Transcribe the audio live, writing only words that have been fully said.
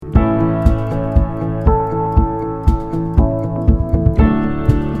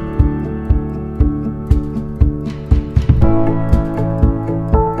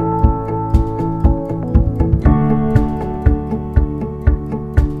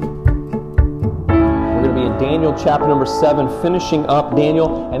Daniel chapter number 7, finishing up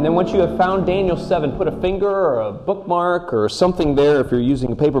Daniel. And then once you have found Daniel 7, put a finger or a bookmark or something there if you're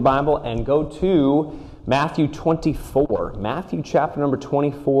using a paper Bible and go to Matthew 24. Matthew chapter number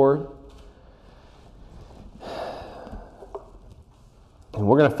 24. And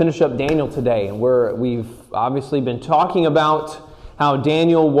we're going to finish up Daniel today. And we've obviously been talking about how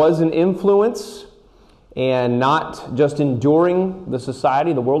Daniel was an influence and not just enduring the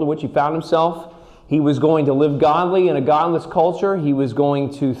society, the world in which he found himself. He was going to live godly in a godless culture. He was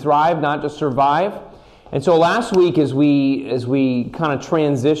going to thrive, not just survive. And so last week, as we kind of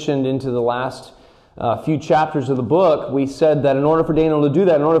transitioned into the last few chapters of the book, we said that in order for Daniel to do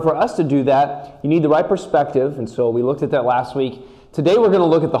that, in order for us to do that, you need the right perspective. And so we looked at that last week. Today we're going to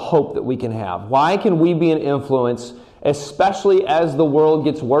look at the hope that we can have. Why can we be an influence, especially as the world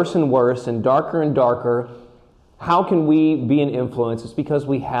gets worse and worse and darker? How can we be an influence? It's because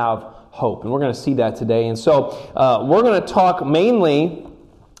we have hope. And we're going to see that today. And so we're going to talk mainly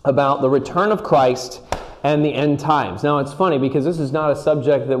about the return of Christ and the end times. Now it's funny because this is not a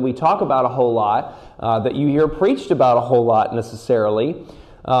subject that we talk about a whole lot, that you hear preached about a whole lot necessarily.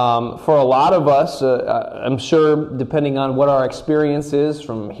 For a lot of us, I'm sure, depending on what our experience is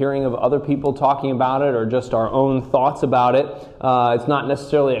from hearing of other people talking about it or just our own thoughts about it, it's not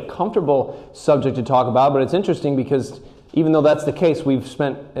necessarily a comfortable subject to talk about, but it's interesting because even though that's the case, we've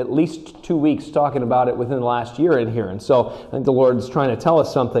spent at least 2 weeks talking about it within the last year in here, and so I think the Lord's trying to tell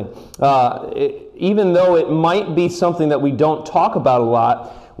us something. Even though it might be something that we don't talk about a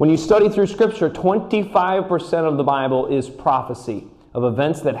lot, when you study through Scripture, 25% of the Bible is prophecy of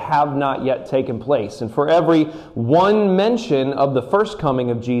events that have not yet taken place. And for every one mention of the first coming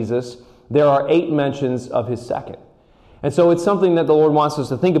of Jesus, there are 8 mentions of his second. And so it's something that the Lord wants us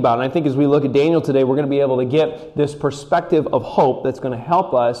to think about. And I think as we look at Daniel today, we're going to be able to get this perspective of hope that's going to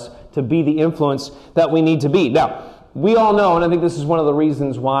help us to be the influence that we need to be. Now, we all know, and I think this is one of the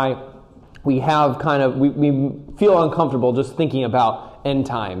reasons why we have we feel uncomfortable just thinking about end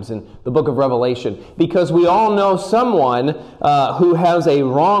times and the book of Revelation, because we all know someone who has a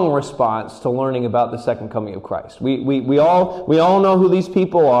wrong response to learning about the second coming of Christ. We all know who these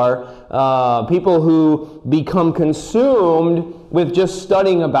people are, people who become consumed with just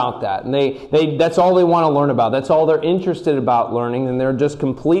studying about that, and that's all they want to learn about. That's all they're interested about learning, and they're just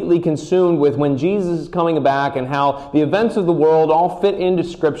completely consumed with when Jesus is coming back and how the events of the world all fit into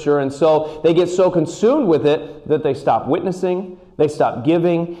Scripture, and so they get so consumed with it that they stop witnessing. They stop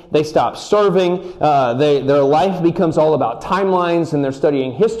giving, they stop serving, their life becomes all about timelines, and they're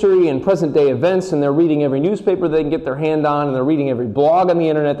studying history and present-day events, and they're reading every newspaper they can get their hand on, and they're reading every blog on the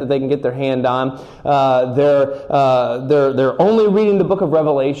internet that they can get their hand on. They're only reading the book of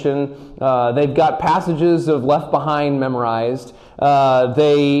Revelation. They've got passages of Left Behind memorized.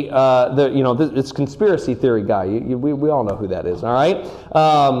 It's conspiracy theory guy. We all know who that is, all right?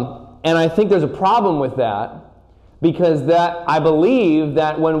 And I think there's a problem with that, because I believe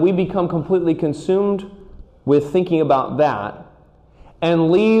that when we become completely consumed with thinking about that and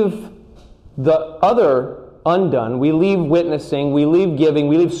leave the other undone, we leave witnessing, we leave giving,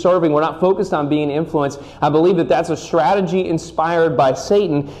 we leave serving, we're not focused on being influenced, I believe that that's a strategy inspired by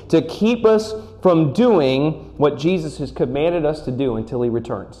Satan to keep us from doing what Jesus has commanded us to do until he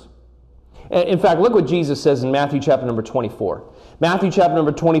returns. In fact, look what Jesus says in Matthew chapter number 24. Matthew chapter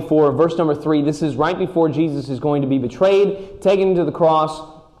number 24, verse number 3, this is right before Jesus is going to be betrayed, taken to the cross.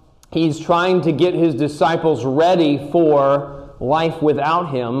 He's trying to get his disciples ready for life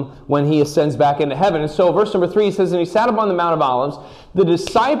without him when he ascends back into heaven. And so verse number 3 says, "And he sat upon the Mount of Olives. The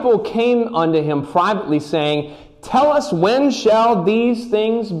disciple came unto him privately, saying, Tell us, when shall these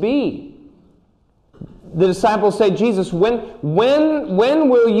things be?" The disciples say, "Jesus, when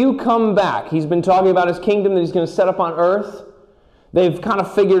will you come back?" He's been talking about his kingdom that he's going to set up on earth. They've kind of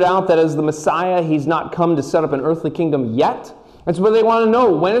figured out that as the Messiah, he's not come to set up an earthly kingdom yet. That's what they want to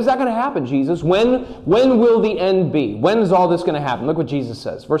know. When is that going to happen, Jesus? When will the end be? When is all this going to happen? Look what Jesus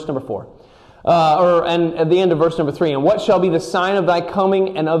says. Verse number 4. And at the end of verse number 3. "And what shall be the sign of thy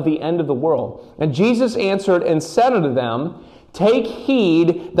coming and of the end of the world? And Jesus answered and said unto them, Take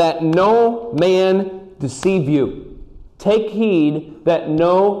heed that no man deceive you." Take heed that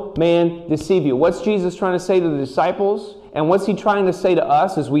no man deceive you. What's Jesus trying to say to the disciples? And what's he trying to say to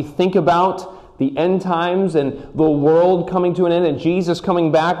us as we think about the end times and the world coming to an end and Jesus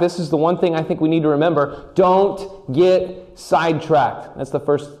coming back? This is the one thing I think we need to remember. Don't get sidetracked. That's the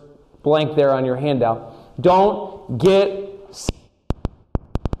first blank there on your handout. Don't get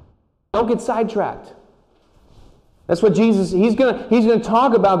sidetracked. That's what Jesus, he's going to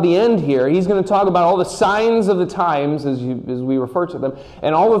talk about the end here. He's going to talk about all the signs of the times, as we refer to them,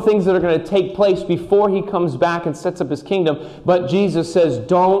 and all the things that are going to take place before he comes back and sets up his kingdom. But Jesus says,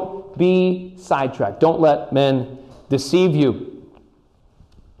 don't be sidetracked. Don't let men deceive you.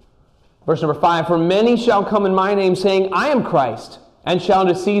 Verse number 5, for many shall come in my name, saying, I am Christ, and shall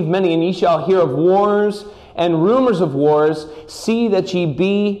deceive many, and ye shall hear of wars and rumors of wars. See that ye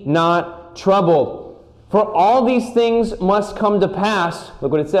be not troubled. For all these things must come to pass.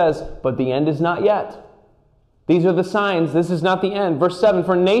 Look what it says, but the end is not yet. These are the signs. This is not the end. Verse 7,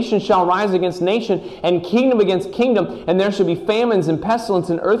 for nation shall rise against nation, and kingdom against kingdom, and there shall be famines and pestilence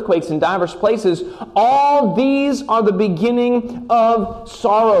and earthquakes in divers places. All these are the beginning of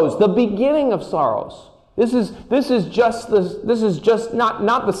sorrows. The beginning of sorrows. This is just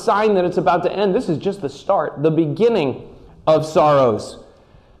not the sign that it's about to end. This is just the start, the beginning of sorrows.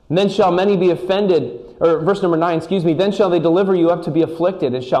 And then shall many be offended. Or verse number 9, then shall they deliver you up to be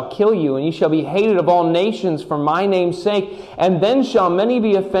afflicted, and shall kill you, and ye shall be hated of all nations for my name's sake. And then shall many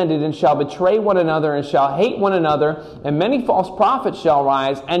be offended, and shall betray one another, and shall hate one another. And many false prophets shall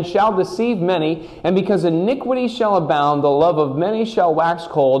rise, and shall deceive many. And because iniquity shall abound, the love of many shall wax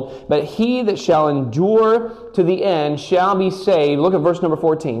cold. But he that shall endure to the end shall be saved. Look at verse number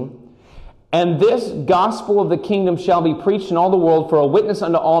 14. And this gospel of the kingdom shall be preached in all the world for a witness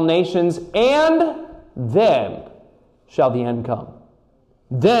unto all nations, and then shall the end come.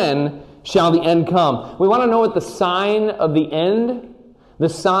 Then shall the end come. We want to know what the sign of the end, the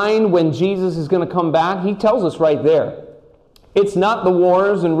sign when Jesus is going to come back. He tells us right there. It's not the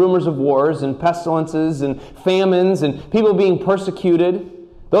wars and rumors of wars and pestilences and famines and people being persecuted.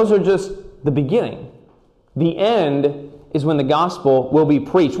 Those are just the beginning. The end is when the gospel will be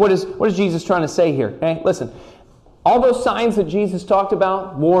preached. What is Jesus trying to say here? Okay, listen. All those signs that Jesus talked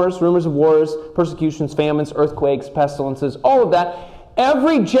about, wars, rumors of wars, persecutions, famines, earthquakes, pestilences, all of that,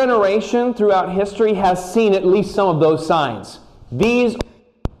 every generation throughout history has seen at least some of those signs. These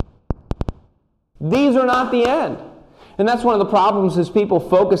are not the end. And that's one of the problems is people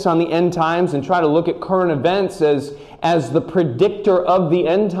focus on the end times and try to look at current events as the predictor of the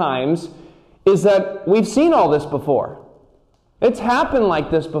end times, is that we've seen all this before. It's happened like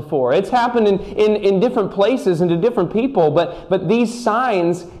this before. It's happened in different places and to different people, but these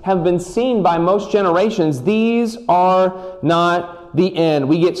signs have been seen by most generations. These are not the end.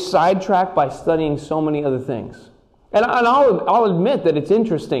 We get sidetracked by studying so many other things. And I'll admit that it's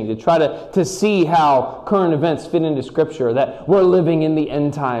interesting to try to see how current events fit into Scripture, that we're living in the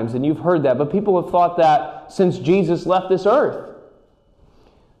end times, and you've heard that. But people have thought that since Jesus left this earth.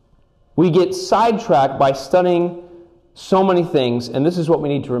 We get sidetracked by studying so many things, and this is what we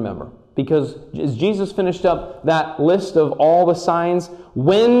need to remember. Because as Jesus finished up that list of all the signs,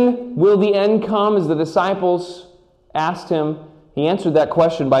 when will the end come? As the disciples asked him, he answered that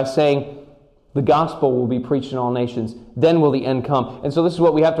question by saying, the gospel will be preached in all nations. Then will the end come. And so this is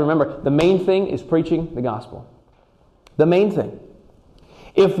what we have to remember. The main thing is preaching the gospel. The main thing.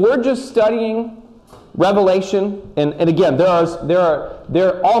 If we're just studying Revelation, and again,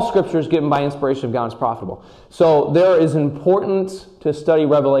 all Scripture is given by inspiration of God is profitable. So there is importance to study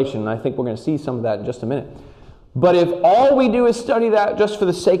Revelation, and I think we're going to see some of that in just a minute. But if all we do is study that just for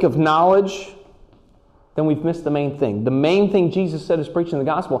the sake of knowledge, then we've missed the main thing. The main thing Jesus said is preaching the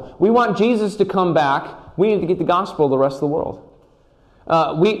gospel. We want Jesus to come back. We need to get the gospel to the rest of the world.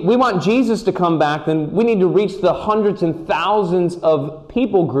 We want Jesus to come back, then we need to reach the hundreds and thousands of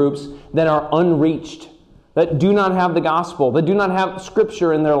people groups that are unreached, that do not have the gospel, that do not have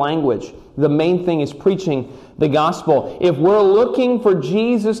Scripture in their language. The main thing is preaching the gospel. If we're looking for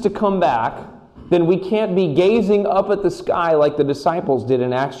Jesus to come back, then we can't be gazing up at the sky like the disciples did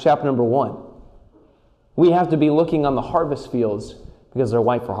in Acts chapter number 1. We have to be looking on the harvest fields because they're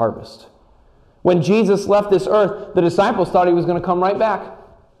white for harvest. When Jesus left this earth, the disciples thought he was going to come right back.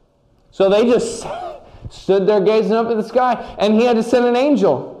 So they just stood there gazing up at the sky, and he had to send an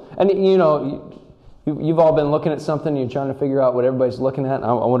angel. And you've all been looking at something, and you're trying to figure out what everybody's looking at.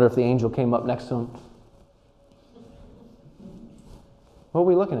 I wonder if the angel came up next to him. What are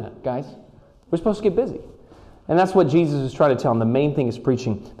we looking at, guys? We're supposed to get busy. And that's what Jesus is trying to tell them. The main thing is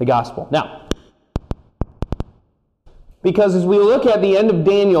preaching the gospel. Now, because as we look at the end of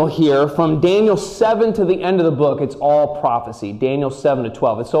Daniel here, from Daniel 7 to the end of the book, it's all prophecy, Daniel 7 to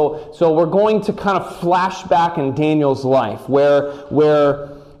 12. And so we're going to kind of flash back in Daniel's life,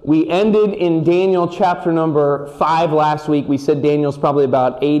 where we ended in Daniel chapter number 5 last week. We said Daniel's probably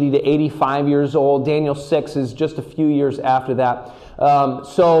about 80 to 85 years old. Daniel 6 is just a few years after that.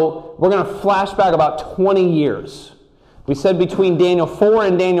 So we're going to flash back about 20 years. We said between Daniel 4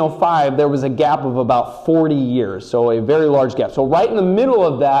 and Daniel 5, there was a gap of about 40 years, so a very large gap. So right in the middle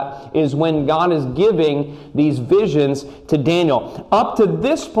of that is when God is giving these visions to Daniel. Up to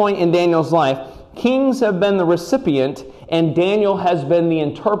this point in Daniel's life, kings have been the recipient, and Daniel has been the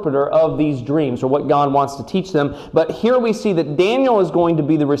interpreter of these dreams, or what God wants to teach them. But here we see that Daniel is going to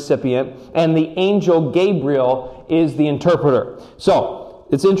be the recipient, and the angel Gabriel is the interpreter. So,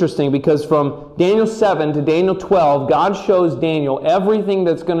 it's interesting because from Daniel 7 to Daniel 12, God shows Daniel everything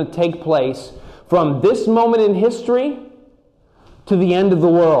that's going to take place from this moment in history to the end of the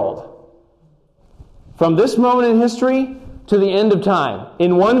world. From this moment in history to the end of time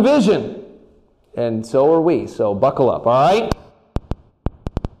in one vision. And so are we, so buckle up, all right?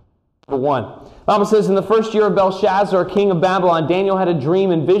 Number 1. The Bible says, in the first year of Belshazzar, king of Babylon, Daniel had a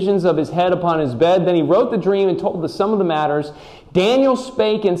dream and visions of his head upon his bed. Then he wrote the dream and told the sum of the matters. Daniel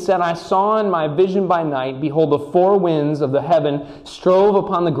spake and said, I saw in my vision by night, behold, the 4 winds of the heaven strove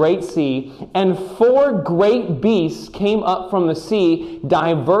upon the great sea, and 4 great beasts came up from the sea,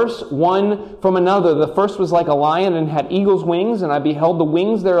 diverse one from another. The first was like a lion and had eagle's wings, and I beheld the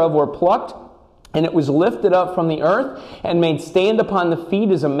wings thereof were plucked, and it was lifted up from the earth, and made stand upon the feet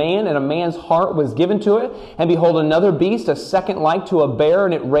as a man, and a man's heart was given to it. And behold, another beast, a second like to a bear,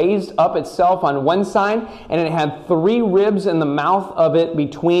 and it raised up itself on one side, and it had 3 ribs in the mouth of it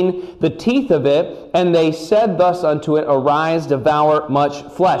between the teeth of it. And they said thus unto it, Arise, devour much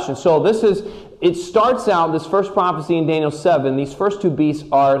flesh. And so it starts out, this first prophecy in Daniel 7, these first 2 beasts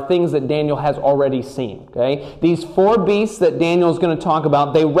are things that Daniel has already seen. Okay? These 4 beasts that Daniel is going to talk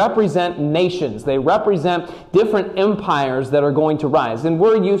about, they represent nations. They represent different empires that are going to rise. And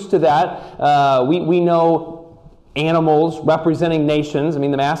we're used to that. We know animals representing nations. I mean,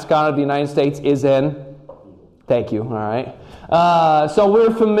 the mascot of the United States is an... Thank you. All right. So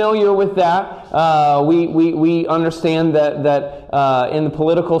we're familiar with that. We understand that in the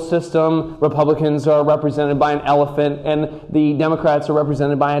political system, Republicans are represented by an elephant, and the Democrats are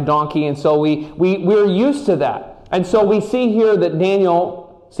represented by a donkey, and so we're used to that. And so we see here that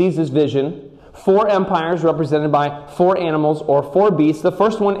Daniel sees this vision. 4 empires represented by 4 animals or 4 beasts. The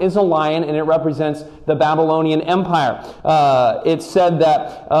first one is a lion, and it represents the Babylonian Empire. It's said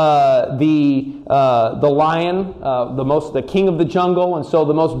that the lion, the king of the jungle, and so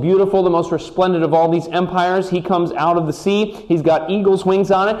the most beautiful, the most resplendent of all these empires, he comes out of the sea. He's got eagle's wings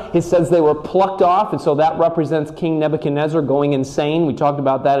on it. It says they were plucked off, and so that represents King Nebuchadnezzar going insane. We talked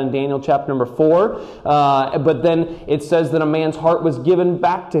about that in Daniel chapter number 4. But then it says that a man's heart was given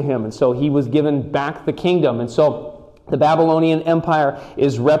back to him, and so he was given back the kingdom. And so the Babylonian Empire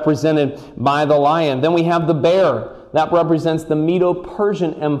is represented by the lion. Then we have the bear. That represents the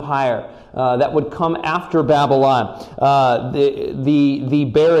Medo-Persian Empire that would come after Babylon.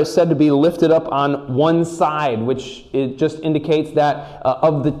 The bear is said to be lifted up on one side, which it just indicates that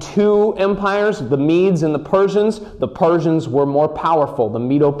of the 2 empires, the Medes and the Persians were more powerful. The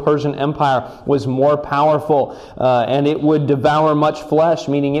Medo-Persian Empire was more powerful, and it would devour much flesh,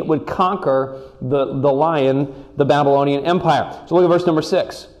 meaning it would conquer the lion, the Babylonian Empire. So look at verse number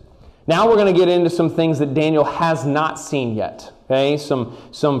 6. Now we're going to get into some things that Daniel has not seen yet. Okay,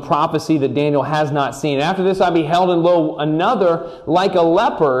 some prophecy that Daniel has not seen. After this I beheld, and lo, another like a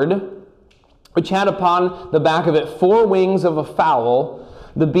leopard, which had upon the back of it 4 wings of a fowl.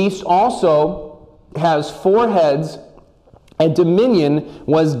 The beast also has 4 heads, and dominion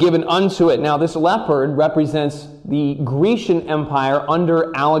was given unto it. Now this leopard represents the Grecian Empire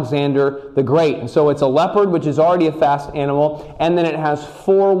under Alexander the Great. And so it's a leopard, which is already a fast animal, and then it has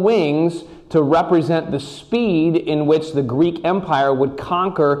 4 wings to represent the speed in which the Greek Empire would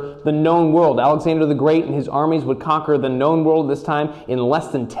conquer the known world. Alexander the Great and his armies would conquer the known world this time in less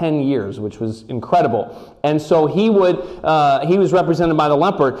than 10 years, which was incredible. And so he was represented by the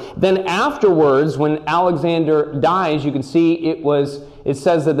leopard. Then afterwards, when Alexander dies, you can see it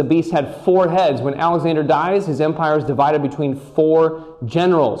says that the beast had 4 heads. When Alexander dies, his empire is divided between 4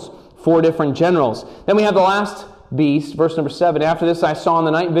 generals, 4 different generals. Then we have the last beast, verse number 7. After this I saw in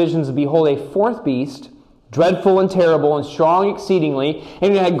the night visions, and behold, a 4th beast, dreadful and terrible and strong exceedingly,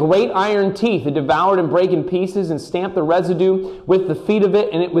 and it had great iron teeth. It devoured and brake in pieces and stamped the residue with the feet of it,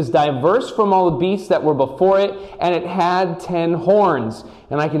 and it was diverse from all the beasts that were before it, and it had 10 horns.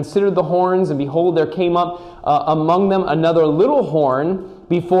 And I considered the horns, and behold, there came up among them another little horn,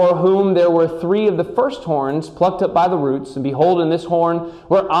 before whom there were 3 of the first horns plucked up by the roots. And behold, in this horn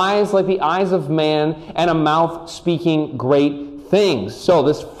were eyes like the eyes of man, and a mouth speaking great things. So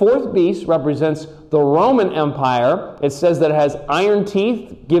this 4th beast represents the Roman Empire. It says that it has iron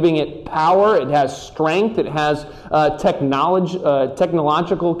teeth, giving it power. It has strength. It has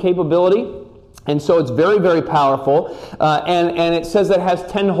technological capability. And so it's very, very powerful. And it says that it has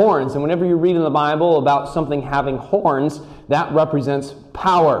 10 horns. And whenever you read in the Bible about something having horns, that represents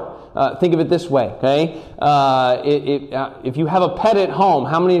power. Think of it this way, okay? If you have a pet at home,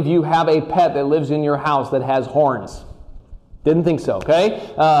 how many of you have a pet that lives in your house that has horns? Didn't think so,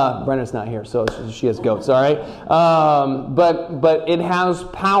 okay? Brenna's not here, so she has goats, all right? But it has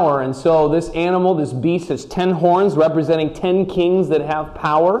power, and so this animal, this beast, has 10 horns, representing 10 kings that have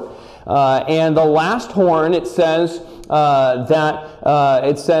power. And the last horn, it says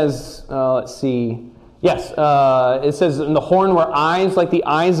let's see. Yes, it says in the horn were eyes like the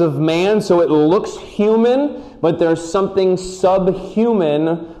eyes of man, so it looks human, but there's something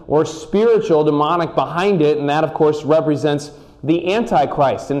subhuman or spiritual, demonic behind it, and that, of course, represents the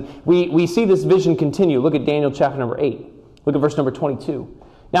Antichrist. And we see this vision continue. Look at Daniel chapter number 8. Look at verse number 22.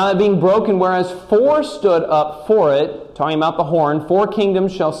 Now that being broken, whereas 4 stood up for it, talking about the horn, 4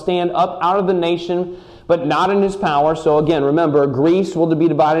 kingdoms shall stand up out of the nation, but not in his power. So again, remember, Greece will be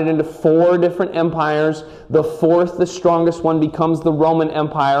divided into 4 different empires. The 4th, the strongest one, becomes the Roman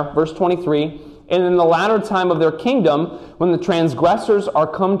Empire. Verse 23, and in the latter time of their kingdom, when the transgressors are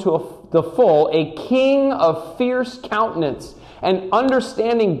come to the full, a king of fierce countenance and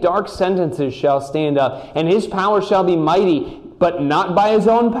understanding dark sentences shall stand up, and his power shall be mighty, but not by his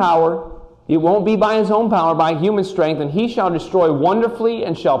own power. It won't be by his own power, by human strength, and he shall destroy wonderfully,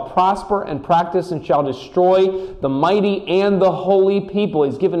 and shall prosper and practice, and shall destroy the mighty and the holy people.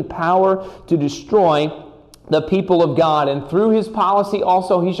 He's given power to destroy the people of God. And through his policy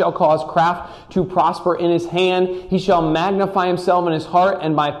also he shall cause craft to prosper in his hand. He shall magnify himself in his heart,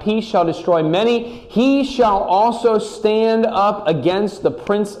 and by peace shall destroy many. He shall also stand up against the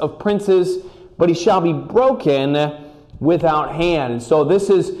prince of princes, but he shall be broken without hand. And so this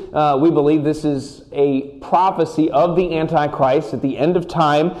is, we believe this is a prophecy of the Antichrist. At the end of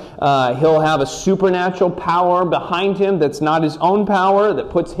time, he'll have a supernatural power behind him that's not his own power,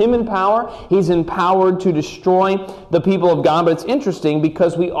 that puts him in power. He's empowered to destroy the people of God. But it's interesting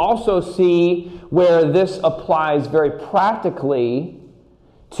because we also see where this applies very practically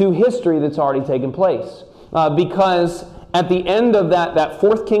to history that's already taken place. Because at the end of that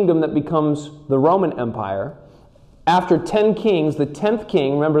 4th kingdom that becomes the Roman Empire, after 10 kings, the 10th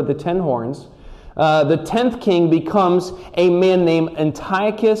king, remember the 10 horns, the 10th king becomes a man named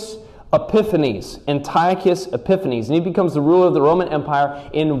Antiochus Epiphanes. Antiochus Epiphanes. And he becomes the ruler of the Roman Empire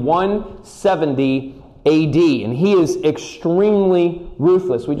in 170 AD. And he is extremely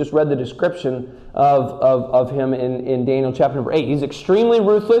ruthless. We just read the description of him in Daniel chapter number 8. He's extremely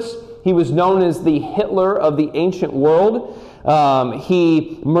ruthless. He was known as the Hitler of the ancient world.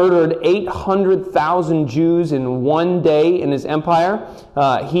 He murdered 800,000 Jews in one day in his empire.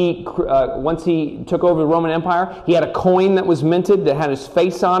 Once he took over the Roman Empire, he had a coin that was minted that had his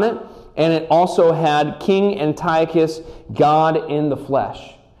face on it, and it also had King Antiochus, God in the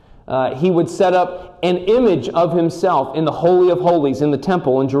flesh. He would set up an image of himself in the Holy of Holies in the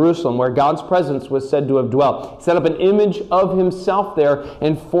temple in Jerusalem, where God's presence was said to have dwelt. He set up an image of himself there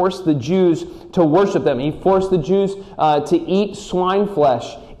and forced the Jews to worship them. He forced the Jews to eat swine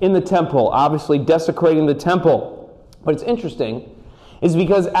flesh in the temple, obviously desecrating the temple. But it's interesting is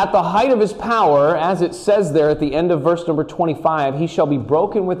because at the height of his power, as it says there at the end of verse number 25, he shall be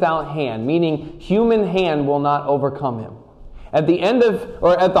broken without hand, meaning human hand will not overcome him. At the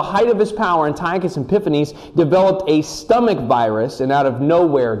height of his power, Antiochus Epiphanes developed a stomach virus and out of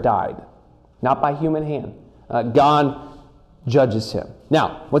nowhere died. Not by human hand. God judges him.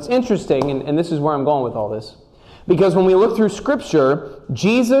 Now, what's interesting, and this is where I'm going with all this, because when we look through Scripture,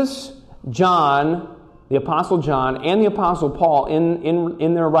 Jesus, John, the Apostle John, and the Apostle Paul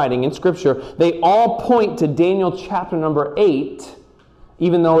in their writing in Scripture, they all point to Daniel chapter number 8,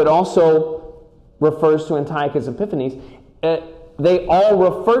 even though it also refers to Antiochus Epiphanes. They all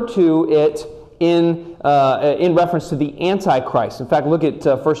refer to it in reference to the Antichrist. In fact, look at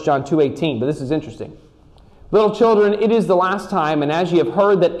 1 John 2:18, but this is interesting. Little children, it is the last time, and as ye have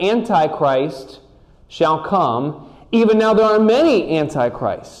heard that Antichrist shall come, even now there are many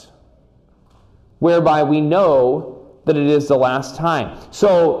Antichrists, whereby we know that it is the last time.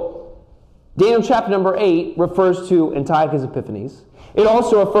 So, Daniel chapter number 8 refers to Antiochus Epiphanes. It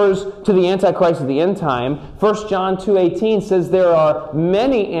also refers to the Antichrist at the end time. 1 John 2:18 says there are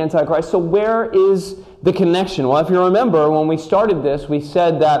many Antichrists. So where is the connection? Well, if you remember, when we started this, we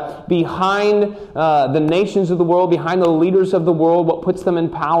said that behind the nations of the world, behind the leaders of the world, what puts them in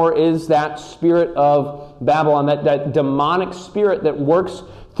power is that spirit of Babylon, that demonic spirit that works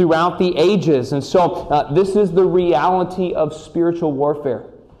throughout the ages. And so this is the reality of spiritual warfare.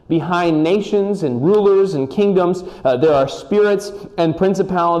 behind nations and rulers and kingdoms. There are spirits and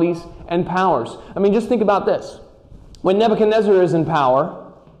principalities and powers. I mean, just think about this. When Nebuchadnezzar is in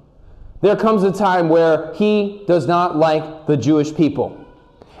power, there comes a time where he does not like the Jewish people.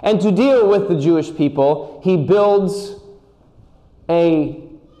 And to deal with the Jewish people, he builds a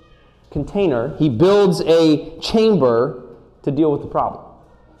container, he builds a chamber to deal with the problem.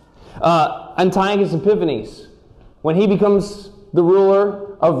 Antiochus Epiphanes, when he becomes the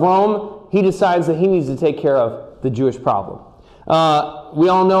ruler of Rome, he decides that he needs to take care of the Jewish problem. We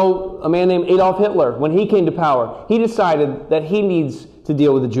all know a man named Adolf Hitler. When he came to power, he decided that he needs to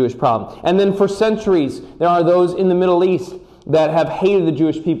deal with the Jewish problem. And then for centuries, there are those in the Middle East that have hated the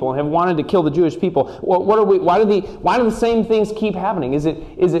Jewish people and have wanted to kill the Jewish people. Why do the same things keep happening? Is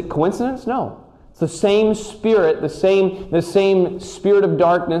it coincidence? No. It's the same spirit, the same spirit of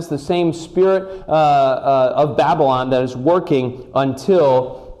darkness, the same spirit of Babylon that is working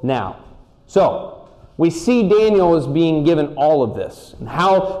until now. So, we see Daniel as being given all of this. And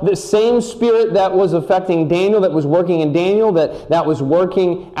how the same spirit that was affecting Daniel, that was working in Daniel, that was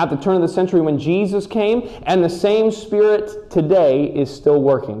working at the turn of the century when Jesus came, and the same spirit today is still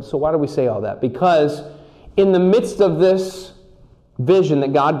working. So why do we say all that? Because in the midst of this vision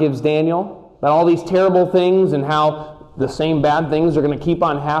that God gives Daniel, that all these terrible things and how the same bad things are going to keep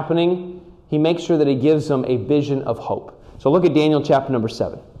on happening, he makes sure that he gives them a vision of hope. So look at Daniel chapter number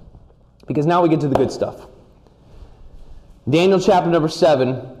 7. Because now we get to the good stuff. Daniel chapter number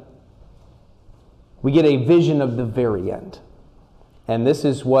 7, we get a vision of the very end. And this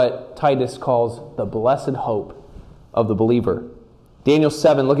is what Titus calls the blessed hope of the believer. Daniel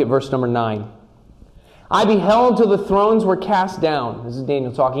 7, look at verse number 9. I beheld till the thrones were cast down. This is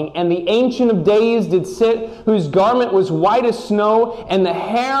Daniel talking. And the Ancient of Days did sit, whose garment was white as snow, and the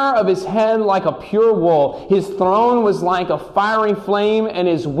hair of his head like a pure wool. His throne was like a fiery flame, and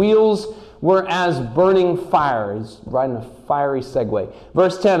his wheels were as burning fire. He's riding a fiery Segway.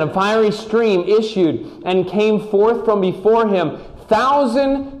 Verse 10, a fiery stream issued and came forth from before him.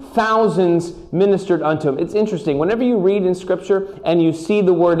 Thousands ministered unto him. It's interesting. Whenever you read in Scripture and you see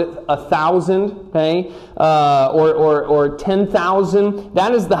the word 1,000, okay, or 10,000,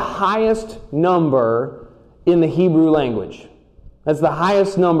 that is the highest number in the Hebrew language. That's the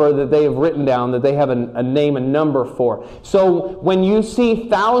highest number that they have written down, that they have a name, a number for. So when you see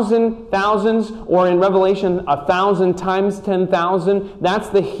thousands, or in Revelation 1,000 times 10,000, that's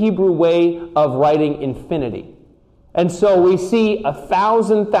the Hebrew way of writing infinity. And so we see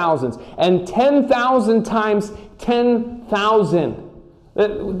 1,000 thousands, and 10,000 times 10,000.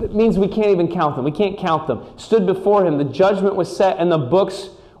 That means we can't even count them. We can't count them. Stood before him. The judgment was set, and the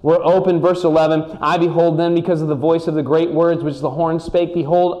books were open. Verse 11, I behold then, because of the voice of the great words which the horn spake,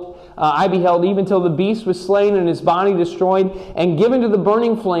 behold, I beheld even till the beast was slain and his body destroyed and given to the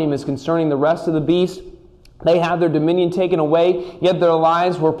burning flame. As concerning the rest of the beast, they had their dominion taken away, yet their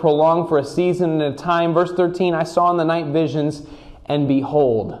lives were prolonged for a season and a time. Verse 13, I saw in the night visions, and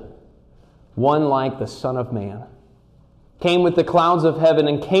behold, one like the Son of Man came with the clouds of heaven,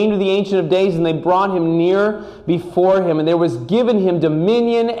 and came to the Ancient of Days, and they brought him near before him. And there was given him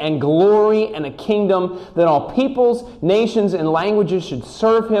dominion and glory and a kingdom, that all peoples, nations, and languages should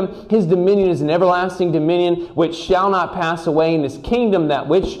serve him. His dominion is an everlasting dominion which shall not pass away, and his kingdom that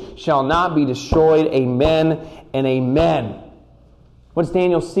which shall not be destroyed. Amen and amen. What's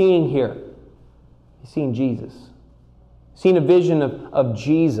Daniel seeing here? He's seeing Jesus. Seeing a vision of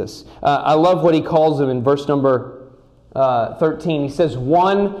Jesus. I love what he calls him in verse number 13. He says,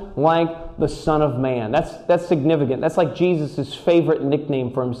 one like the Son of Man. That's significant. That's like Jesus' favorite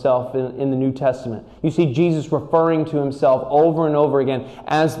nickname for himself in the New Testament. You see Jesus referring to himself over and over again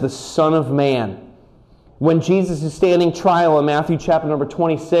as the Son of Man. When Jesus is standing trial in Matthew chapter number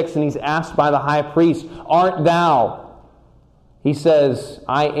 26, and he's asked by the high priest, art thou? He says,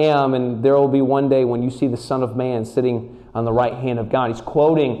 I am, and there will be one day when you see the Son of Man sitting on the right hand of God. He's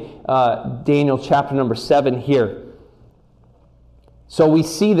quoting Daniel chapter number 7 here. So we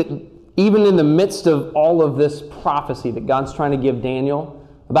see that even in the midst of all of this prophecy that God's trying to give Daniel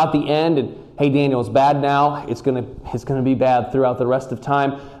about the end, and hey, Daniel, it's bad now, it's going to be bad throughout the rest of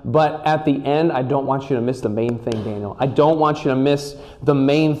time, but at the end, I don't want you to miss the main thing, Daniel. I don't want you to miss the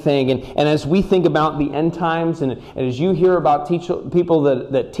main thing. And as we think about the end times, and as you hear about people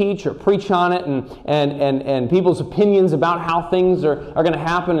that teach or preach on it, and people's opinions about how things are going to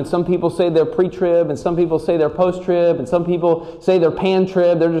happen, and some people say they're pre-trib, and some people say they're post-trib, and some people say they're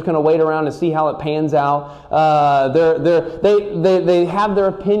pan-trib, they're just going to wait around and see how it pans out. They have their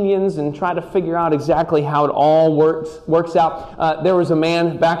opinions and try to figure out exactly how it all works out. There was a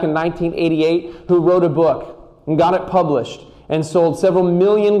man back in 1988 who wrote a book and got it published. and sold several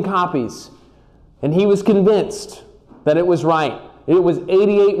million copies. And he was convinced that it was right. It was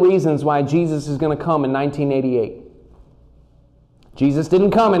 88 reasons why Jesus is going to come in 1988. Jesus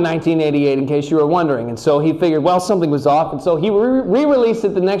didn't come in 1988, in case you were wondering. And so he figured, well, something was off. And so he re-released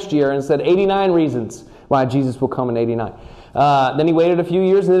it the next year and said 89 reasons why Jesus will come in 89. Then he waited a few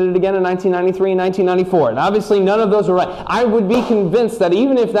years and did it again in 1993 and 1994. And obviously none of those were right. I would be convinced that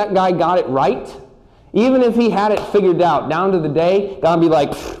even if that guy got it right, even if he had it figured out down to the day, God would be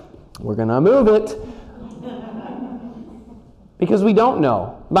like, we're going to move it. Because we don't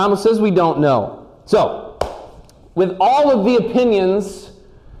know. The Bible says we don't know. So, with all of the opinions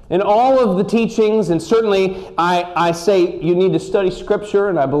and all of the teachings, and certainly I say you need to study Scripture,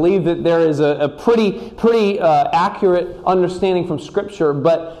 and I believe that there is a pretty accurate understanding from Scripture,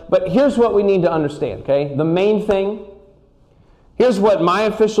 but here's what we need to understand, okay? The main thing, here's what my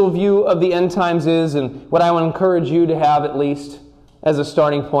official view of the end times is, and what I would encourage you to have at least as a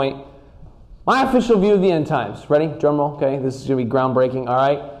starting point. My official view of the end times. Ready? Drum roll, okay? This is going to be groundbreaking, all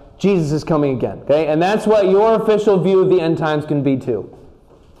right? Jesus is coming again, okay? And that's what your official view of the end times can be too.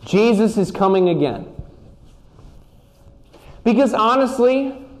 Jesus is coming again. Because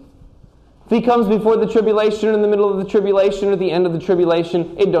honestly, if he comes before the tribulation, or in the middle of the tribulation, or the end of the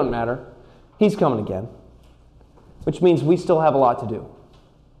tribulation, it don't matter. He's coming again. Which means we still have a lot to do.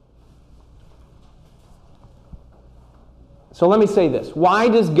 So let me say this. Why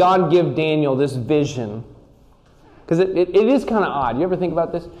does God give Daniel this vision? Because it is kind of odd. You ever think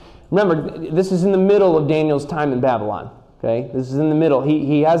about this? Remember, this is in the middle of Daniel's time in Babylon. Okay, this is in the middle.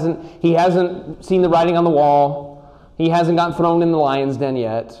 He hasn't seen the writing on the wall. He hasn't gotten thrown in the lion's den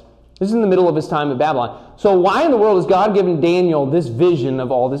yet. This is in the middle of his time in Babylon. So why in the world has God given Daniel this vision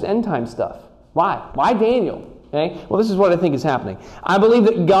of all this end time stuff? Why? Why Daniel? Okay. Well, this is what I think is happening. I believe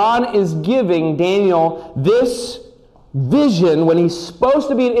that God is giving Daniel this vision when he's supposed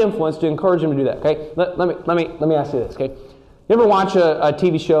to be an influence to encourage him to do that. Okay, let me ask you this. Okay, you ever watch a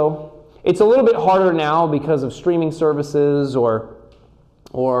TV show? It's a little bit harder now because of streaming services or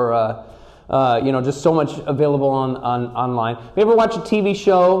just so much available on online. You ever watch a TV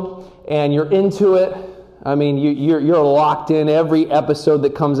show and you're into it? I mean, you're locked in every episode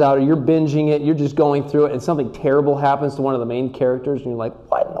that comes out, or you're binging it. You're just going through it, and something terrible happens to one of the main characters, and you're like,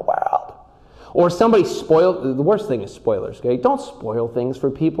 what in the world? Or somebody spoiled. The worst thing is spoilers, okay? Don't spoil things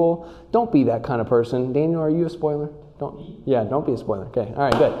for people. Don't be that kind of person. Daniel, are you a spoiler? Don't be a spoiler. Okay, all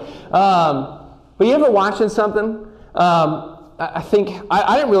right, good. But you ever watching something? I think,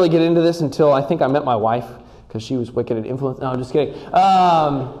 I didn't really get into this until I think I met my wife, because she was wicked at influence. No, I'm just kidding.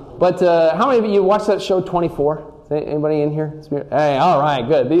 But how many of you watched that show 24? Anybody in here? Hey, all right,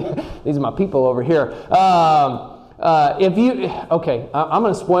 good. These are my people over here. I'm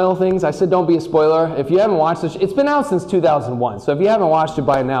going to spoil things. I said don't be a spoiler. If you haven't watched this, it's been out since 2001. So if you haven't watched it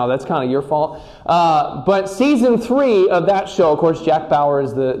by now, that's kind of your fault. But season 3 of that show, of course, Jack Bauer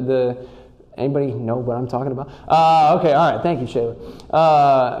is the anybody know what I'm talking about? Okay, all right. Thank you,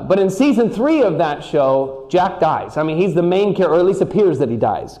 Shayla. But in season 3 of that show, Jack dies. I mean, he's the main character, or at least appears that he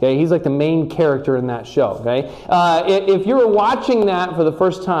dies. Okay, he's like the main character in that show. Okay, if you're watching that for the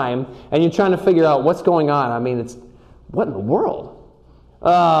first time and you're trying to figure out what's going on, I mean, it's what in the world?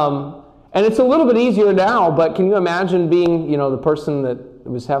 And it's a little bit easier now, but can you imagine being, the person that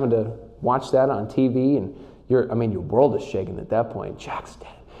was having to watch that on TV, and your world is shaking at that point. Jack's dead.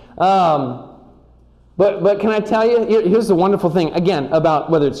 But can I tell you, here's the wonderful thing, again, about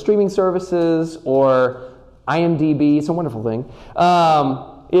whether it's streaming services or IMDb, it's a wonderful thing.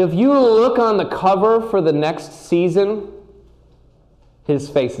 If you look on the cover for the next season, his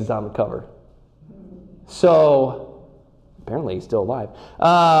face is on the cover. So apparently he's still alive.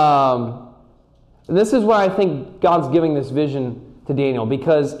 This is why I think God's giving this vision to Daniel,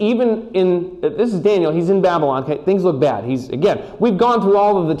 because this is Daniel, he's in Babylon, okay, things look bad. We've gone through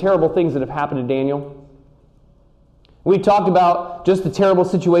all of the terrible things that have happened to Daniel. We talked about just the terrible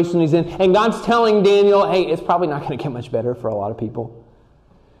situation he's in, and God's telling Daniel, hey, it's probably not going to get much better for a lot of people.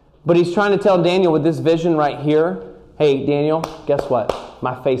 But he's trying to tell Daniel with this vision right here, hey, Daniel, guess what?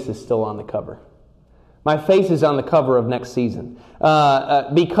 My face is still on the cover. My face is on the cover of next season.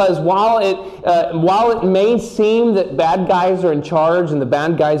 Because while it may seem that bad guys are in charge and the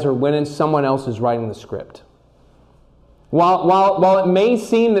bad guys are winning, someone else is writing the script. While it may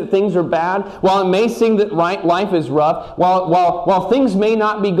seem that things are bad, while it may seem that life is rough, while things may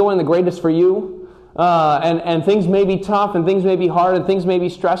not be going the greatest for you, and things may be tough, and things may be hard, and things may be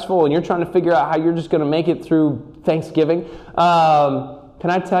stressful, and you're trying to figure out how you're just going to make it through Thanksgiving, can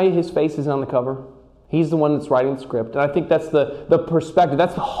I tell you his face is on the cover? He's the one that's writing the script. And I think that's the perspective,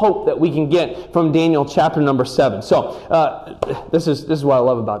 that's the hope that we can get from Daniel chapter number 7. So this is what I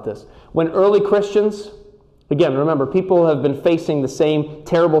love about this. When early Christians, again, remember, people have been facing the same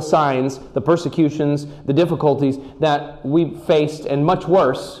terrible signs, the persecutions, the difficulties that we've faced, and much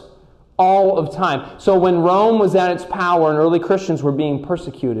worse, all of time. So when Rome was at its power and early Christians were being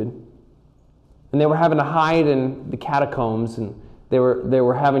persecuted, and they were having to hide in the catacombs, and they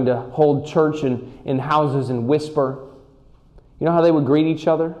were having to hold church in houses and whisper. You know how they would greet each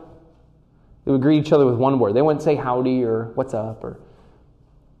other? They would greet each other with one word. They wouldn't say howdy or what's up, or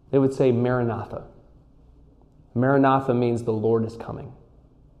they would say Maranatha. Maranatha means the Lord is coming.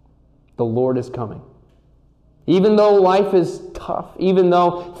 The Lord is coming. Even though life is tough, even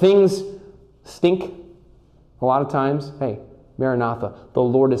though things stink a lot of times, hey, Maranatha, the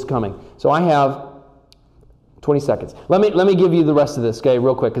Lord is coming. So I have 20 seconds. Let me give you the rest of this, okay,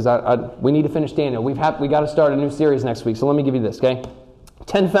 real quick, because we need to finish Daniel. We got to start a new series next week, so let me give you this, okay?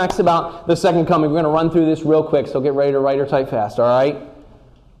 10 facts about the second coming. We're going to run through this real quick, so get ready to write or type fast, all right?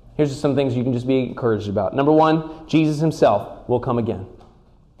 Here's just some things you can just be encouraged about. Number 1, Jesus himself will come again.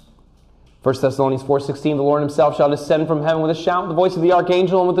 1 Thessalonians 4:16, the Lord himself shall descend from heaven with a shout, the voice of the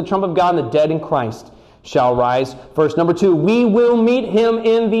archangel, and with the trump of God, and the dead in Christ shall rise first. Number 2, we will meet him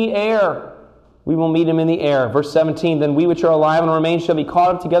in the air. We will meet him in the air. Verse 17, then we which are alive and remain shall be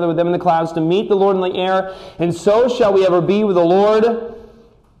caught up together with them in the clouds to meet the Lord in the air, and so shall we ever be with the Lord.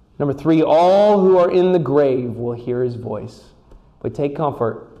 Number 3, all who are in the grave will hear his voice. But take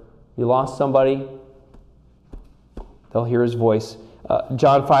comfort. You lost somebody, they'll hear his voice.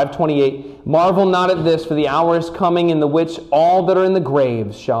 John 5:28, marvel not at this, for the hour is coming in the which all that are in the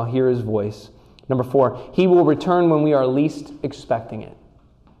graves shall hear his voice. Number 4, he will return when we are least expecting it.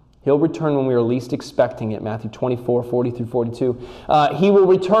 He'll return when we are least expecting it. Matthew 24:40 through 42. He will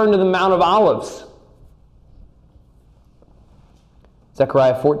return to the Mount of Olives.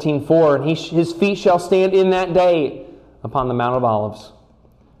 Zechariah 14:4, and his feet shall stand in that day upon the Mount of Olives.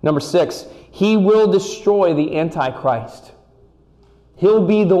 Number 6, he will destroy the Antichrist. He'll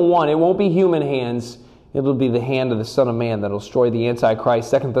be the one. It won't be human hands. It'll be the hand of the Son of Man that will destroy the Antichrist.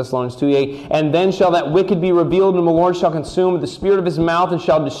 2 Thessalonians 2:8, and then shall that wicked be revealed, and the Lord shall consume with the spirit of his mouth, and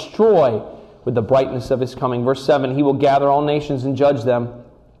shall destroy with the brightness of his coming. Verse 7, he will gather all nations and judge them.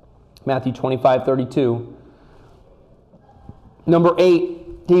 Matthew 25:32. Number 8,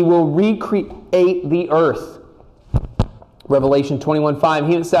 he will recreate the earth. Revelation 21:5,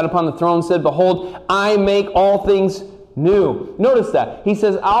 he that sat upon the throne said, behold, I make all things new. Notice that. He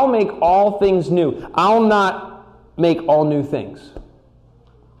says, I'll make all things new. I'll not make all new things.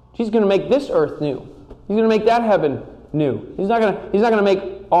 He's going to make this earth new. He's going to make that heaven new. He's not going to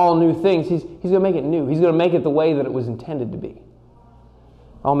make all new things. He's going to make it new. He's going to make it the way that it was intended to be.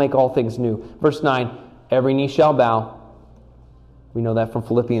 I'll make all things new. Verse 9, every knee shall bow. We know that from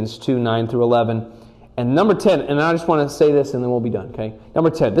Philippians 2:9 through 11. And number 10, and I just want to say this and then we'll be done, okay? Number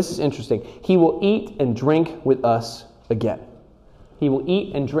 10, this is interesting. He will eat and drink with us again. He will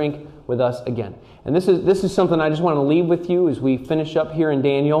eat and drink with us again. And this is something I just want to leave with you as we finish up here in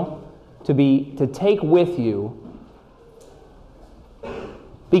Daniel, to take with you.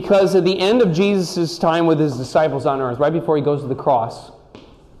 Because at the end of Jesus' time with his disciples on earth, right before he goes to the cross,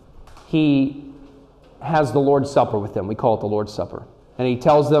 he has the Lord's Supper with them. We call it the Lord's Supper. And he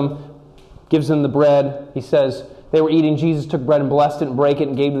tells them, gives them the bread. He says, they were eating. Jesus took bread and blessed it and brake it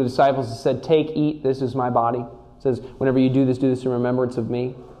and gave to the disciples and said, take, eat, this is my body. It says, whenever you do this in remembrance of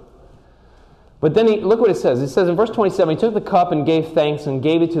me. But then look what it says. It says in verse 27, he took the cup and gave thanks and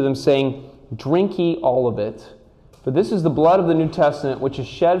gave it to them, saying, drink ye all of it. For this is the blood of the New Testament, which is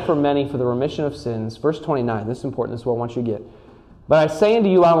shed for many for the remission of sins. Verse 29, this is important, this is what I want you to get. But I say unto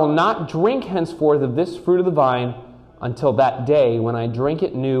you, I will not drink henceforth of this fruit of the vine until that day when I drink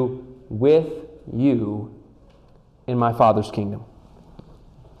it new with you in my Father's kingdom.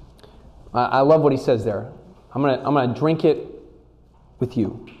 I love what he says there. I'm gonna drink it with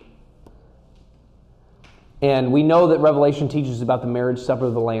you. And we know that Revelation teaches about the marriage supper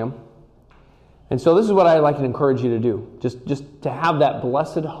of the Lamb. And so this is what I'd like to encourage you to do, just to have that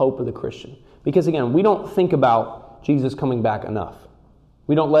blessed hope of the Christian. Because again, we don't think about Jesus coming back enough.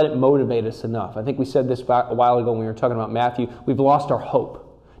 We don't let it motivate us enough. I think we said this a while ago when we were talking about Matthew. We've lost our hope.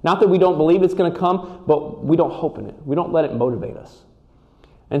 Not that we don't believe it's going to come, but we don't hope in it. We don't let it motivate us.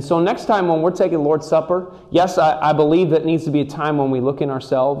 And so next time when we're taking Lord's Supper, yes, I believe that needs to be a time when we look in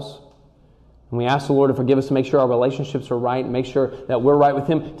ourselves and we ask the Lord to forgive us, to make sure our relationships are right, and make sure that we're right with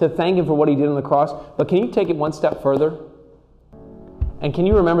Him, to thank Him for what He did on the cross. But can you take it one step further? And can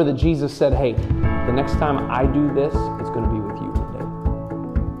you remember that Jesus said, hey, the next time I do this, it's going to be with you today.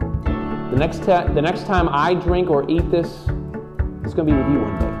 The next time I drink or eat this, it's going to be with you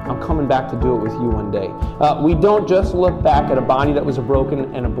one day. I'm coming back to do it with you one day. We don't just look back at a body that was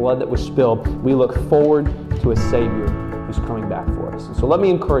broken and a blood that was spilled. We look forward to a Savior who's coming back for us. And so let me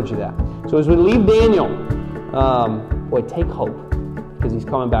encourage you that. So as we leave Daniel, take hope, because he's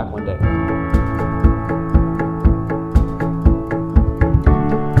coming back one day.